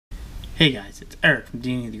Hey guys, it's Eric from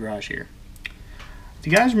D&E The Garage here. If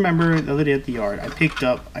you guys remember the other day at the yard, I picked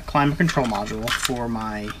up a climate control module for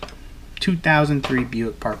my 2003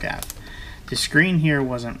 Buick Park Ave. The screen here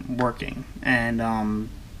wasn't working, and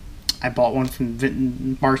I bought one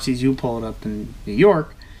from Marcy's U-Pull up in New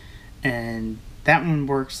York, and that one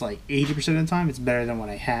works like 80% of the time. It's better than what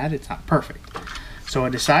I had. It's not perfect. So I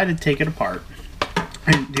decided to take it apart,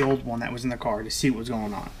 and the old one that was in the car, to see what was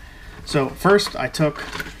going on. So first I took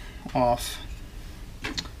off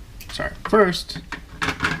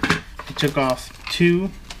two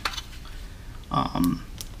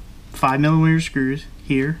 5mm screws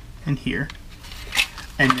here and here,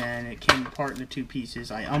 and then it came apart into two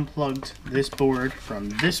pieces. I unplugged this board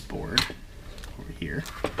from this board over here,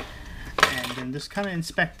 and then just kind of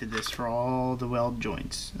inspected this for all the weld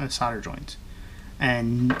joints, solder joints,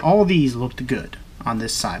 and all these looked good on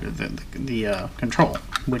this side of the control,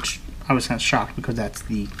 which I was kind of shocked because that's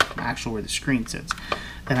the actual where the screen sits.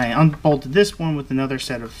 Then I unbolted this one with another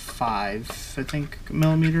set of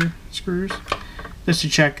 5mm screws just to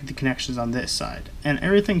check the connections on this side, and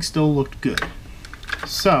everything still looked good.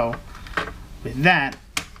 So with that,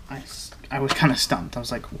 I was kind of stumped. I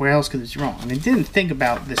was like, where else could this be wrong? And I didn't think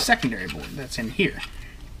about the secondary board that's in here.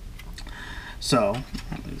 So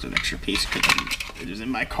there's an extra piece because it was in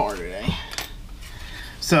my car today.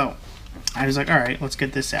 So I was like, alright, let's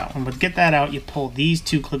get this out. And to get that out, you pull these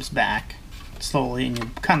two clips back slowly and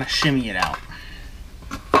you kind of shimmy it out.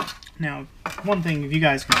 Now, one thing, if you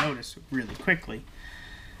guys can notice really quickly,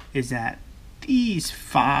 is that these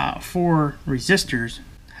four resistors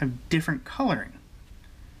have different coloring.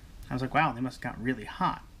 I was like, wow, they must have gotten really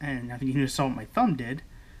hot. And I think you saw what my thumb did.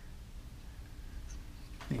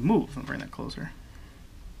 They move. I'll bring that closer.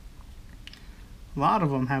 A lot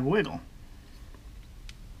of them have wiggle.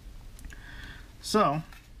 So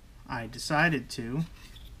I decided to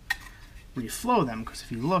reflow them, because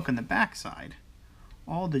if you look on the back side,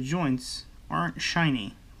 all the joints aren't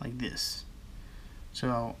shiny like this.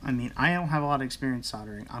 So I mean, I don't have a lot of experience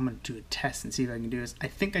soldering. I'm going to do a test and see if I can do this. I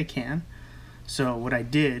think I can. So what I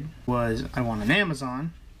did was, I went on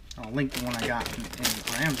Amazon. I'll link the one I got on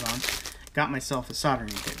Amazon. Got myself a soldering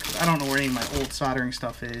kit, because I don't know where any of my old soldering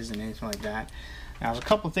stuff is and anything like that. Now there's a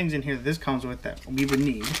couple things in here that this comes with that we would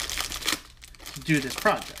need to do this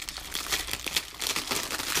project.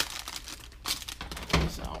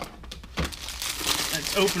 So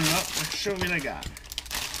let's open it up and show you what I got.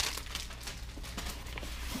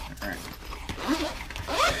 Alright.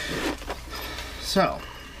 So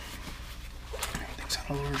everything's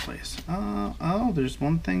all over the place. Oh, there's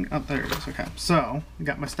one thing. Oh, there it is. Okay. So I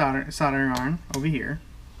got my soldering iron over here.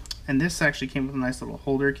 And this actually came with a nice little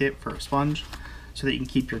holder kit for a sponge, so that you can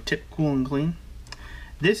keep your tip cool and clean.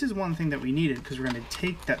 This is one thing that we needed, because we're going to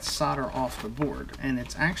take that solder off the board, and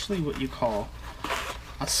it's actually what you call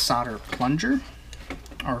a solder plunger,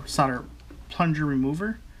 or solder plunger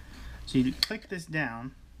remover. So you click this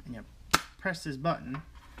down and you press this button,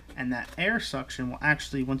 and that air suction will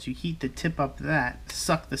actually, once you heat the tip up to that,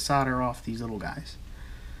 suck the solder off these little guys.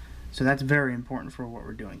 So that's very important for what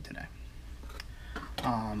we're doing today.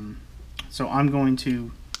 So I'm going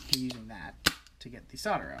to be using that to get the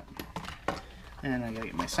solder out. And I gotta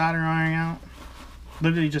get my soldering iron out.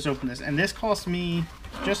 Literally just opened this, and this cost me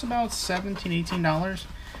just about $17, $18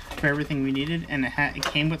 for everything we needed, and it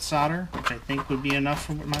came with solder, which I think would be enough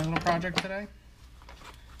for my little project today.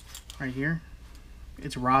 Right here,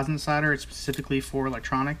 it's rosin solder. It's specifically for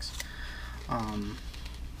electronics,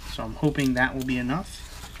 so I'm hoping that will be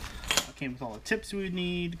enough. It came with all the tips we would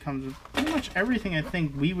need. Comes with pretty much everything I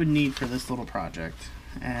think we would need for this little project.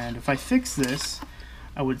 And if I fix this,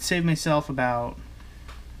 I would save myself about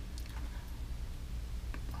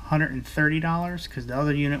 $130, because the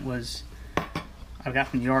other unit was, I got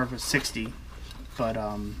from the yard, was $60, but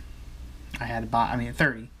I had to buy,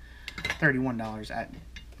 $31 at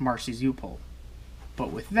Marcy's U-Pull.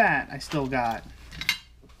 But with that, I still got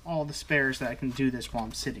all the spares that I can do this while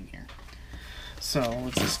I'm sitting here. So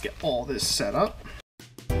let's just get all this set up.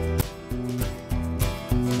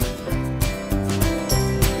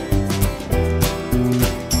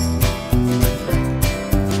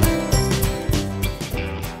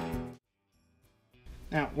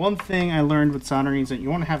 Now, one thing I learned with soldering is that you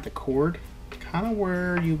want to have the cord kind of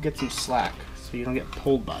where you get some slack, so you don't get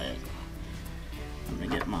pulled by it. I'm going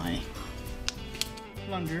to get my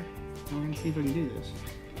plunger, and we're going to see if I can do this.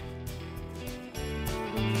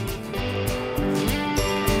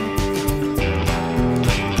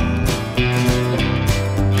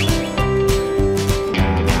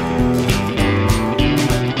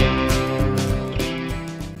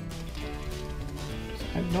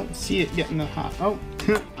 see it getting hot. Oh,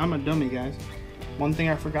 I'm a dummy, guys. One thing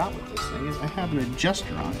I forgot with this thing is I have an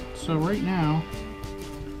adjuster on it. So right now,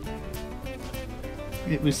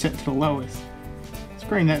 it was set to the lowest. Let's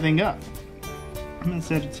bring that thing up. I'm gonna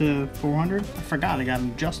set it to 400. I forgot I got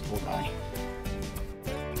an adjustable guy.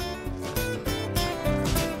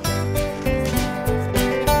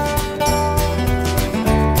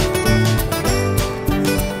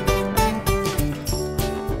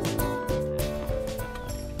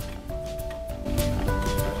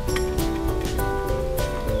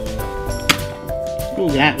 Oh,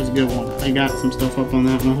 that was a good one. I got some stuff up on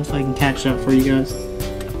that one. Hopefully I can catch that for you guys.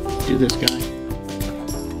 Let's do this guy.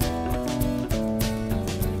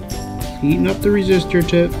 Heating up the resistor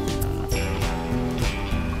tip.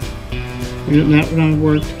 That one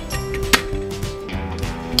worked.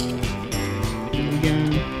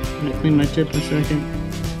 Again, I'm gonna clean my tip in a second.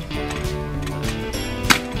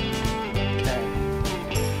 Okay.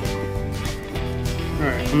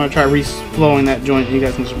 Alright, I'm gonna try reflowing that joint. You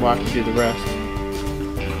guys can just watch me do the rest.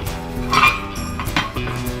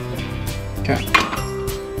 Okay.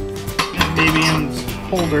 That baby ends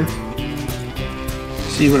holder.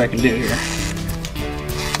 See what I can do here.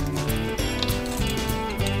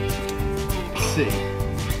 Let's see.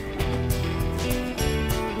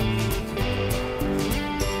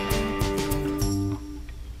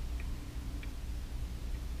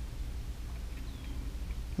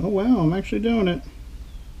 Oh wow, I'm actually doing it.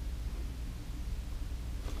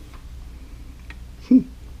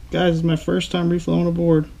 Guys, it's my first time reflowing a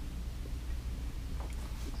board.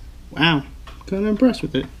 Wow, kind of impressed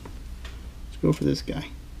with it. Let's go for this guy.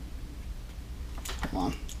 Come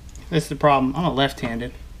on. That's the problem. I'm a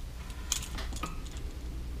left-handed.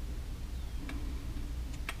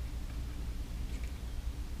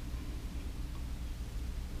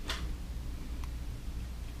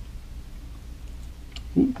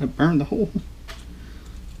 Ooh, I burned the hole.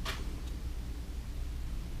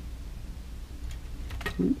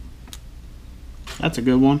 Ooh. That's a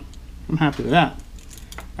good one. I'm happy with that.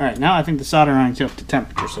 Alright, now I think the solder iron's up to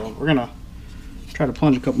temperature, so we're gonna try to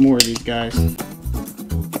plunge a couple more of these guys.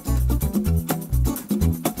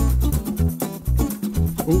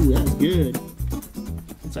 Ooh, that's good.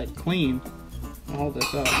 It's like clean. I'll hold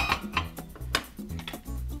this up.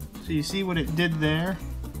 So you see what it did there?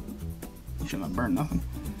 You shouldn't have burned nothing.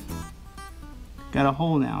 Got a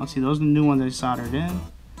hole now. See, those are the new ones I soldered in.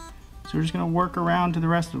 So we're just gonna work around to the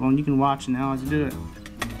rest of them. You can watch now as I do it.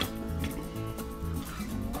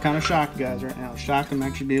 Kind of shocked, guys, right now. Shocked I'm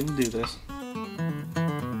actually be able to do this.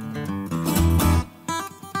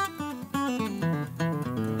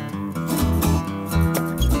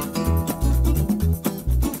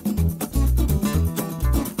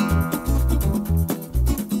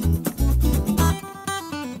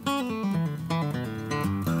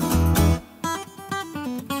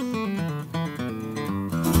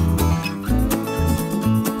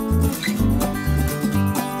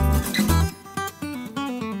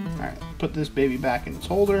 Put this baby back in its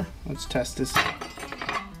holder. Let's test this.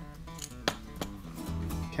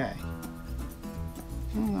 Okay.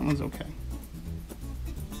 Well, that one's okay.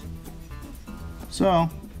 So,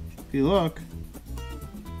 if you look,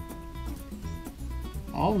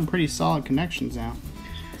 all of them pretty solid connections now.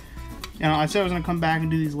 You know, I said I was gonna come back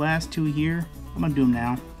and do these last two here. I'm gonna do them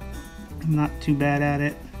now. I'm not too bad at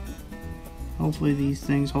it. Hopefully these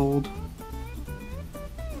things hold.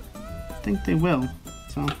 I think they will.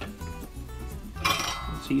 So.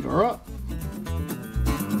 Heat her up.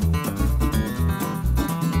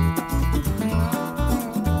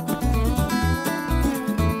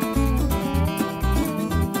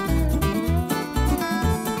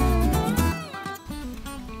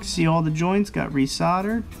 See, all the joints got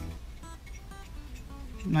resoldered.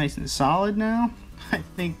 Nice and solid now. I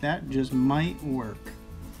think that just might work.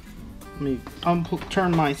 Let me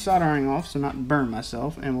turn my soldering off so not burn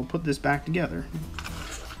myself, and we'll put this back together.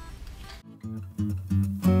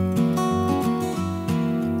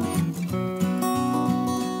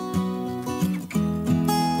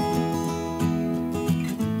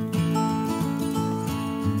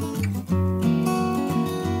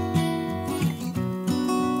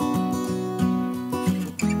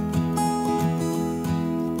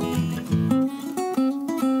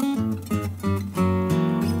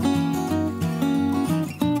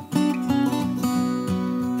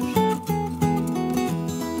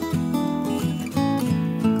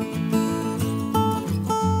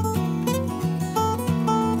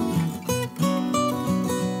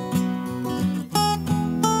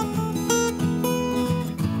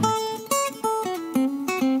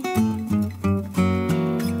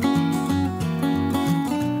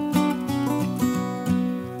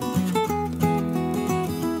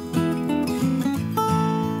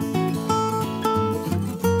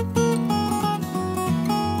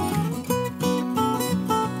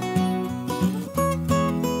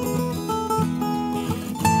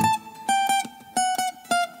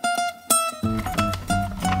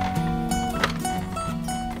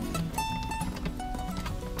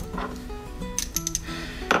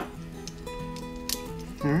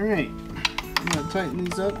 tighten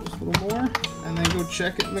these up just a little more, and then go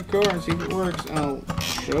check it in the car and see if it works. And I'll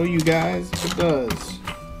show you guys if it does.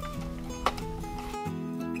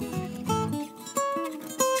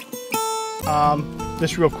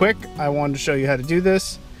 Just real quick, I wanted to show you how to do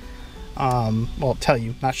this. Well, tell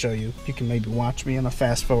you, not show you. You can maybe watch me on a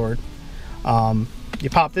fast forward. You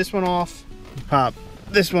pop this one off, you pop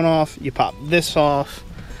this one off, you pop this off.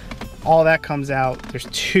 All that comes out. There's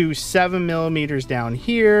two 7mm down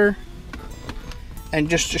here. And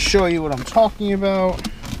just to show you what I'm talking about,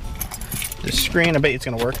 the screen, I bet it's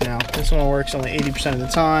gonna work now. This one works only 80% of the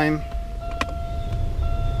time.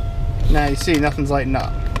 Now you see nothing's lighting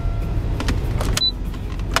up.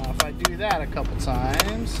 Now if I do that a couple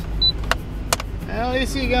times, well, you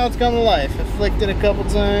see how it's coming to life. I flicked it a couple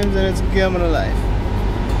times and it's coming to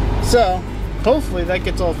life. So hopefully that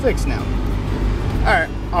gets all fixed now. Alright,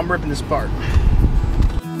 I'm ripping this apart.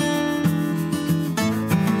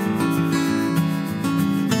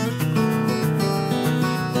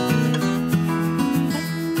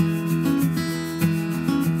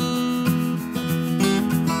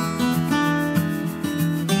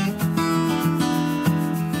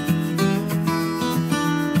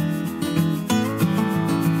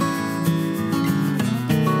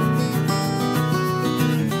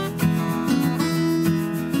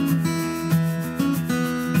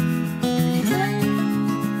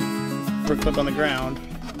 Clip on the ground.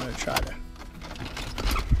 I'm going to try to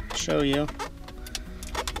show you.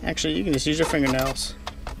 Actually, you can just use your fingernails.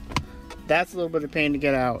 That's a little bit of pain to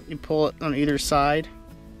get out. You pull it on either side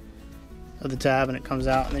of the tab and it comes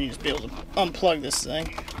out, and then you just be able to unplug this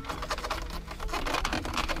thing.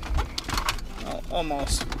 Oh,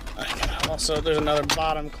 almost. Also, there's another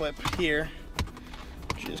bottom clip here,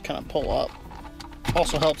 which you just kind of pull up.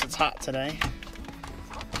 Also helps it's hot today.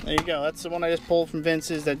 There you go. That's the one I just pulled from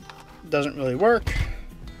Vince's that doesn't really work.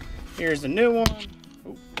 Here's the new one.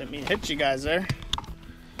 Oh, didn't mean to hit you guys there.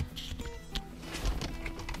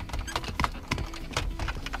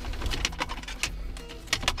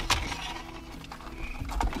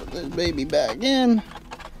 Put this baby back in.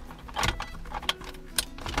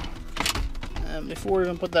 And before we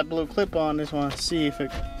even put that blue clip on, I just want to see if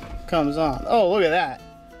it comes on. Oh, look at that.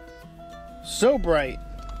 So bright.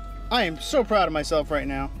 I am so proud of myself right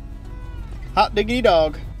now. Hot diggity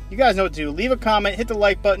dog. You guys know what to do. Leave a comment, hit the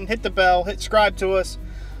like button, hit the bell, hit subscribe to us.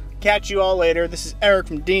 Catch you all later. This is Eric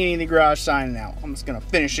from D&E The Garage signing out. I'm just going to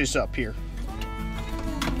finish this up here.